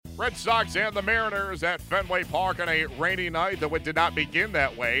Red Sox and the Mariners at Fenway Park on a rainy night, though it did not begin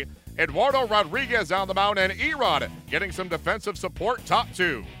that way. Eduardo Rodriguez on the mound, and Erod getting some defensive support, top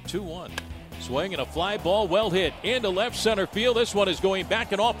two. 2-1. Swing and a fly ball, well hit into left center field. This one is going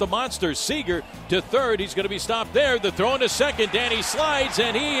back and off the monster. Seager to third. He's going to be stopped there. The throw into second. Danny slides,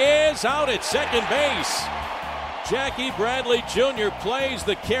 and he is out at second base. Jackie Bradley Jr. plays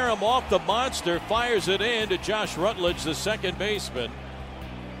the carom off the monster, fires it in to Josh Rutledge, the second baseman.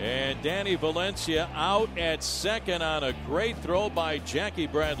 And Danny Valencia out at second on a great throw by Jackie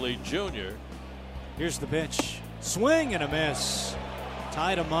Bradley Jr. Here's the pitch. Swing and a miss.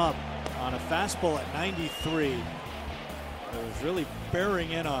 Tied him up on a fastball at 93. It was really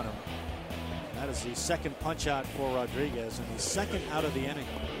bearing in on him. That is the second punch out for Rodriguez, and the second out of the inning.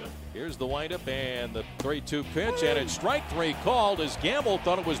 Here's the windup and the 3-2 pitch, and it's strike three called as Gamble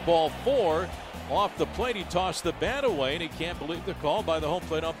thought it was ball four. Off the plate, he tossed the bat away, and he can't believe the call by the home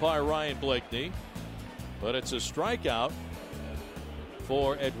plate umpire Ryan Blakeney. But it's a strikeout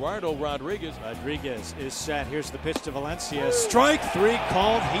for Eduardo Rodriguez. Rodriguez is set. Here's the pitch to Valencia. Strike three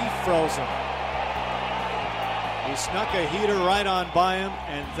called. He froze him. He snuck a heater right on by him,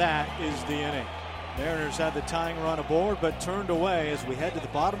 and that is the inning. Mariners had the tying run aboard, but turned away as we head to the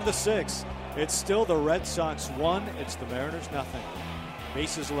bottom of the sixth. It's still the Red Sox 1. It's the Mariners nothing.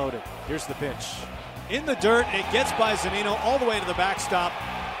 Bases loaded. Here's the pitch. In the dirt, it gets by Zunino all the way to the backstop.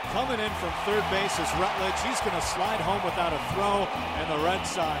 Coming in from third base is Rutledge. He's going to slide home without a throw, and the Red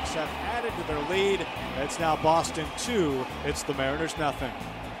Sox have added to their lead. It's now Boston 2. It's the Mariners nothing.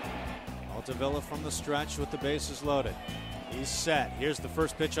 Altavilla from the stretch with the bases loaded. He's set. Here's the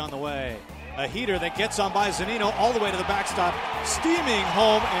first pitch on the way. A heater that gets on by Zunino all the way to the backstop. Steaming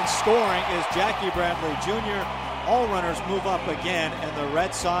home and scoring is Jackie Bradley Jr. All runners move up again, and the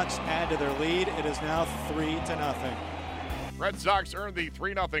Red Sox add to their lead. It is now 3-0. Red Sox earned the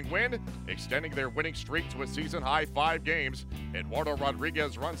 3-0 win, extending their winning streak to a season-high 5 games. Eduardo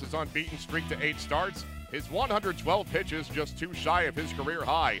Rodriguez runs his unbeaten streak to 8 starts. His 112 pitches just 2 shy of his career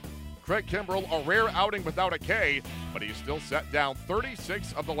high. Craig Kimbrell, a rare outing without a K, but he's still set down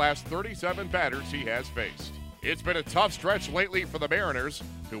 36 of the last 37 batters he has faced. It's been a tough stretch lately for the Mariners,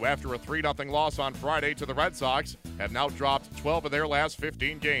 who after a 3-0 loss on Friday to the Red Sox, have now dropped 12 of their last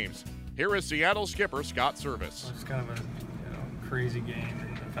 15 games. Here is Seattle skipper Scott Servais. It's kind of a crazy game,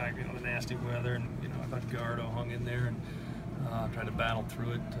 and the fact, the nasty weather, and I thought Gardo hung in there and tried to battle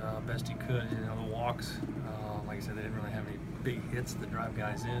through it best he could. The walks, like I said, they didn't really have any big hits that drive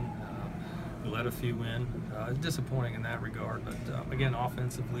guys in. We let a few in. It's disappointing in that regard, but again,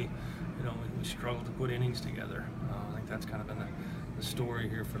 offensively, we struggled to put innings together. I think that's kind of been the story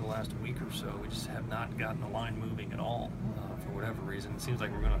here for the last week or so. We just have not gotten the line moving at all for whatever reason. It seems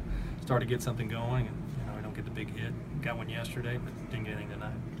like we're going to start to get something going, and we don't get the big hit. Got one yesterday, but didn't get anything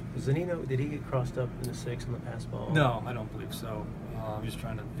tonight. Zunino, did he get crossed up in the 6 on the pass ball? No, I don't believe so. I'm just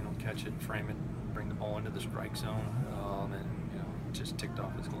trying to catch it, frame it, bring the ball into the strike zone, and just ticked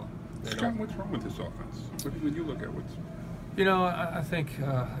off his glove. Scott, what's wrong with this offense? When you look at what's... I think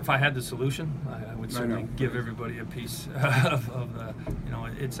if I had the solution, I would certainly give everybody a piece of the,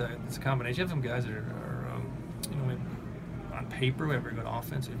 it's a combination. You have some guys that are on paper, we have very good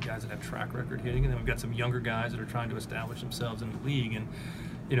offense. We have guys that have track record hitting, and then we've got some younger guys that are trying to establish themselves in the league. And,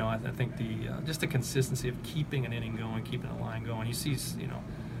 I think just the consistency of keeping an inning going, keeping a line going. You see,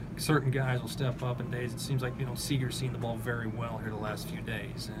 certain guys will step up in days. It seems like Seager's seen the ball very well here the last few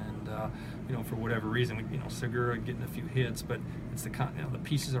days, and for whatever reason, Segura getting a few hits, but it's the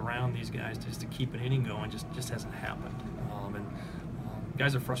pieces around these guys just to keep an inning going just hasn't happened, and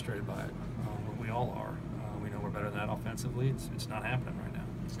guys are frustrated by it. We all are. We know we're better than that offensively. It's not happening right now.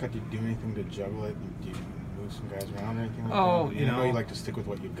 Scott, do you do anything to juggle it? Do you move some guys around or anything like that? I know you like to stick with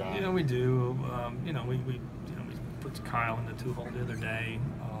what you've got. We do. We put Kyle in the 2-hole the other day.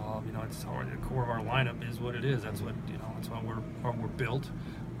 It's hard. The core of our lineup is what it is. That's what that's how we're built.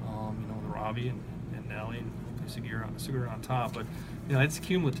 The Robbie and Nelly and Segura on top. But it's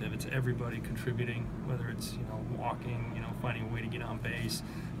cumulative. It's everybody contributing. Whether it's walking, finding a way to get on base,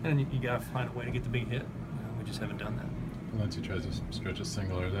 and you got to find a way to get the big hit. We just haven't done that. Once he tries to stretch a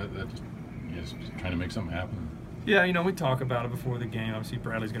single, that just trying to make something happen. Yeah, we talk about it before the game. Obviously,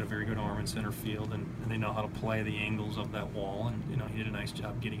 Bradley's got a very good arm in center field, and they know how to play the angles of that wall. And he did a nice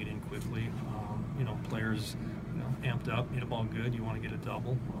job getting it in quickly. Players, amped up, hit a ball good. You want to get a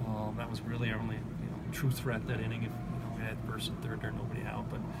double. That was really our only true threat that inning. If we had first and third there, nobody out.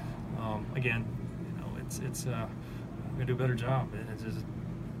 But again, it's I'm gonna do a better job.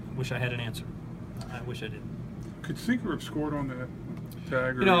 I wish I had an answer. I wish I did. Could Seager have scored on that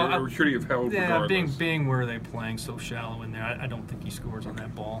tag, you know, or should he have held? Yeah, regardless? being where they're playing so shallow in there, I don't think he scores on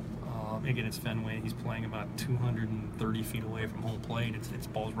that ball. Again, it's Fenway. He's playing about 230 feet away from home plate. It's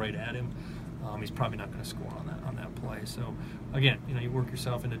balls right at him. He's probably not going to score on that play. So, again, you know, you work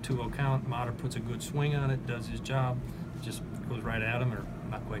yourself into 2-0 count. Motter puts a good swing on it, does his job, just goes right at him or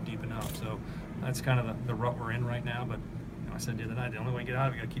not quite deep enough. So that's kind of the rut we're in right now. But you know, I said the other night, the only way to get out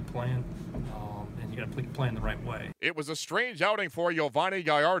of it, you got to keep playing, and you got to keep playing the right way. It was a strange outing for Yovani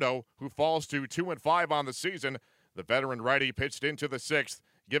Gallardo, who falls to 2-5 on the season. The veteran righty pitched into the sixth,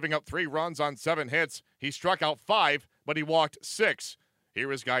 giving up 3 runs on 7 hits. He struck out 5, but he walked 6. Here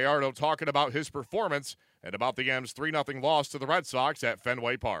is Gallardo talking about his performance and about the M's 3-0 loss to the Red Sox at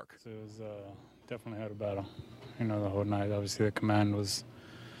Fenway Park. It was definitely had a battle, you know, the whole night. Obviously, the command wasn't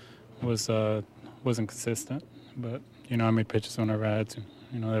consistent, but you know, I made pitches whenever I had to.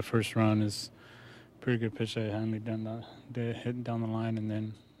 You know, that first run is a pretty good pitch that Hanley hit down the line, and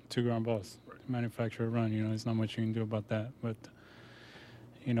then 2 ground balls. Right. Manufacture a run. You know, there's not much you can do about that, but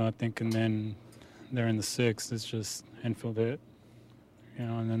you know, I think, and then there in the 6th, it's just infield hit. You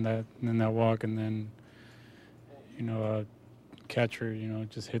know, and then that walk, and then, you know, catcher, you know,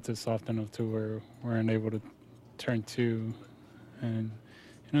 just hits it soft enough to where we're unable to turn 2, and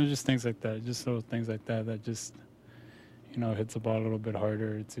you know, just things like that, just little things like that that just, you know, hits the ball a little bit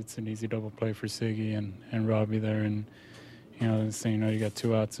harder. It's an easy double play for Siggy and Robbie there, and you know, so you know, you got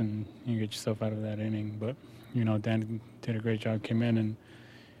 2 outs and you get yourself out of that inning. But you know, Dan did a great job, came in and,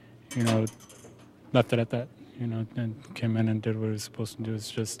 you know, left it at that. You know, and came in and did what he was supposed to do.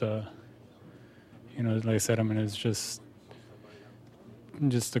 It's just, you know, like I said, I mean, it's just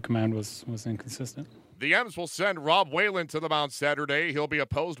the command was inconsistent. The M's will send Rob Whalen to the mound Saturday. He'll be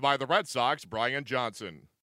opposed by the Red Sox, Brian Johnson.